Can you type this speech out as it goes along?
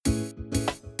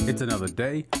It's another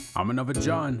day. I'm another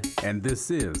John, and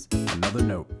this is Another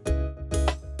Note.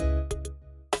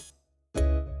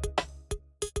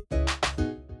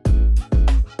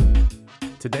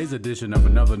 Today's edition of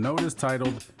Another Note is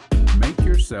titled, Make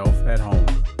Yourself at Home.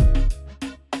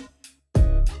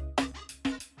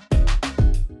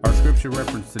 Our scripture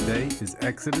reference today is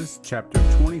Exodus chapter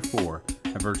 24,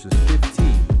 verses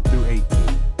 15 through 18.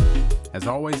 As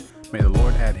always, may the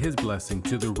Lord add His blessing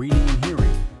to the reading and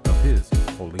hearing of His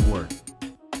holy word.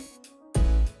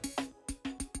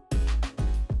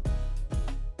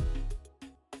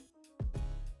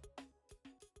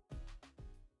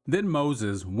 Then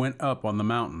Moses went up on the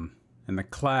mountain, and the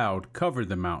cloud covered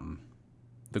the mountain.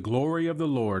 The glory of the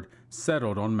Lord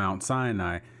settled on Mount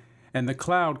Sinai, and the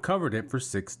cloud covered it for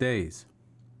 6 days.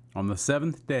 On the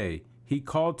seventh day, He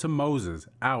called to Moses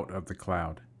out of the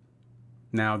cloud.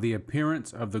 Now the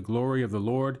appearance of the glory of the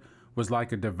Lord was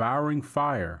like a devouring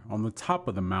fire on the top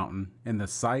of the mountain in the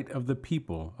sight of the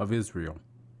people of Israel.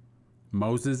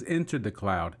 Moses entered the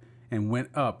cloud and went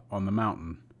up on the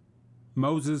mountain.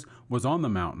 Moses was on the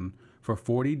mountain for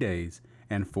 40 days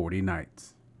and 40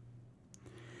 nights.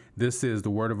 This is the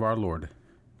word of our Lord.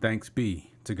 Thanks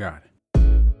be to God.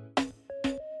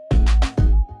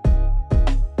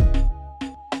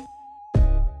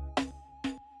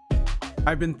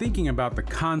 I've been thinking about the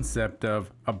concept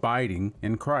of abiding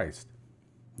in Christ.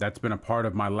 That's been a part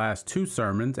of my last 2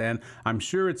 sermons, and I'm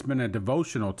sure it's been a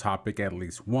devotional topic at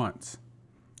least once.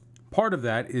 Part of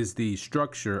that is the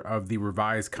structure of the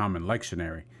Revised Common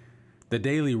Lectionary. The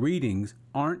daily readings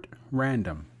aren't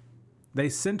random. They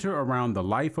center around the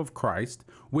life of Christ,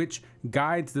 which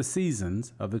guides the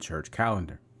seasons of the church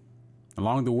calendar.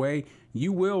 Along the way,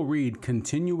 you will read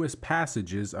continuous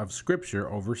passages of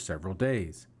Scripture over several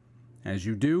days. As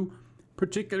you do,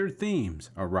 particular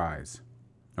themes arise.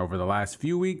 Over the last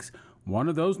few weeks, one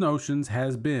of those notions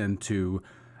has been to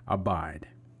abide.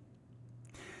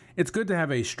 It's good to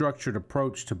have a structured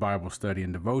approach to Bible study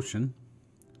and devotion.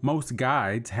 Most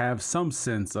guides have some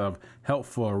sense of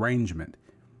helpful arrangement.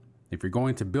 If you're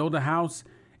going to build a house,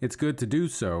 it's good to do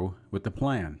so with a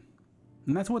plan.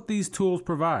 And that's what these tools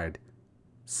provide.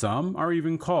 Some are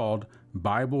even called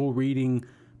Bible reading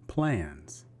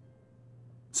plans.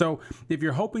 So, if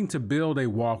you're hoping to build a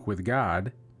walk with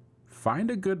God, find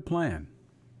a good plan.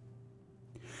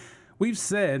 We've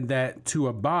said that to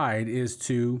abide is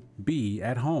to be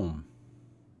at home.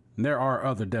 There are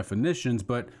other definitions,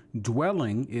 but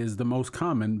dwelling is the most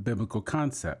common biblical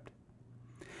concept.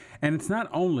 And it's not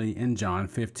only in John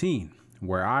 15,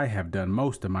 where I have done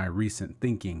most of my recent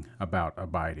thinking about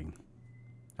abiding.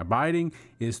 Abiding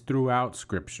is throughout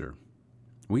Scripture.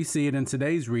 We see it in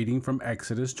today's reading from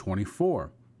Exodus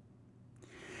 24.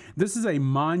 This is a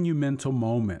monumental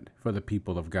moment for the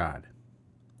people of God.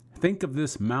 Think of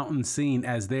this mountain scene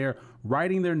as they're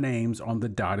writing their names on the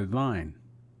dotted line.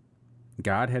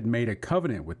 God had made a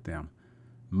covenant with them.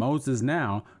 Moses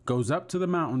now goes up to the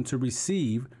mountain to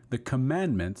receive the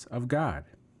commandments of God.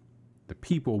 The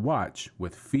people watch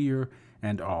with fear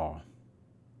and awe.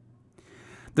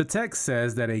 The text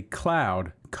says that a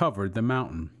cloud covered the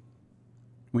mountain.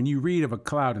 When you read of a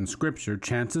cloud in Scripture,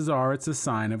 chances are it's a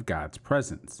sign of God's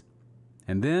presence.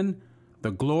 And then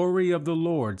the glory of the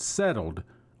Lord settled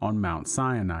on Mount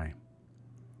Sinai.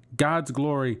 God's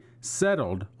glory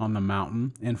settled on the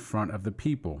mountain in front of the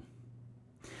people.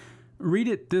 Read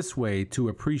it this way to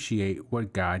appreciate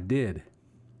what God did.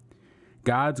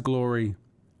 God's glory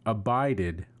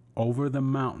abided over the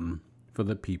mountain for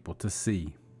the people to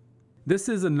see. This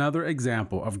is another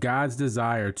example of God's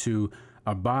desire to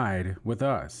abide with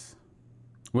us.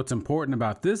 What's important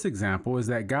about this example is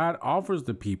that God offers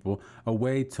the people a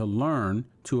way to learn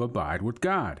to abide with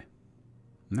God.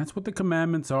 And that's what the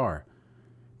commandments are.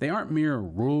 They aren't mere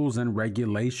rules and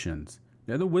regulations.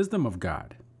 They're the wisdom of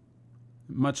God.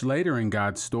 Much later in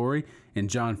God's story, in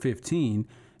John 15,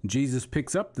 Jesus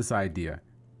picks up this idea.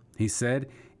 He said,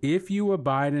 "If you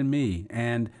abide in me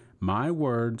and my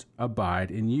words abide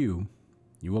in you,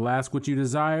 you will ask what you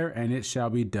desire and it shall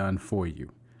be done for you."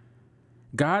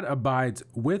 God abides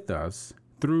with us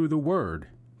through the Word,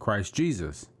 Christ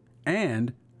Jesus,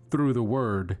 and through the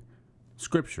Word,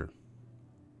 Scripture.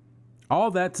 All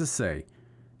that to say,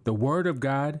 the Word of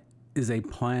God is a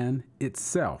plan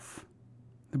itself.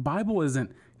 The Bible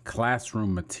isn't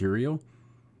classroom material.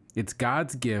 It's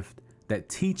God's gift that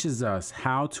teaches us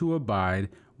how to abide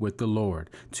with the Lord,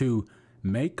 to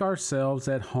make ourselves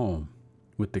at home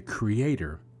with the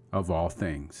Creator of all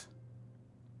things.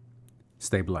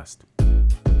 Stay blessed.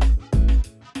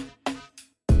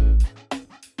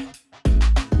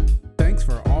 Thanks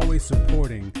for always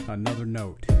supporting Another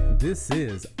Note. This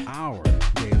is our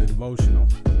daily devotion. devotional.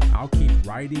 I'll keep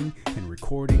writing and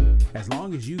recording as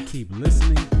long as you keep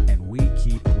listening and we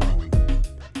keep growing.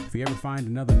 If you ever find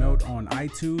another note on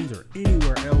iTunes or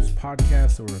anywhere else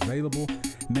podcasts are available,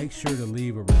 make sure to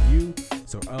leave a review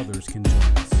so others can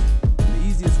join us. The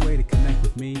easiest way to connect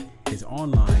with me is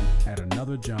online at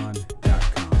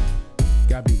anotherjohn.com.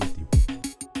 God be with you.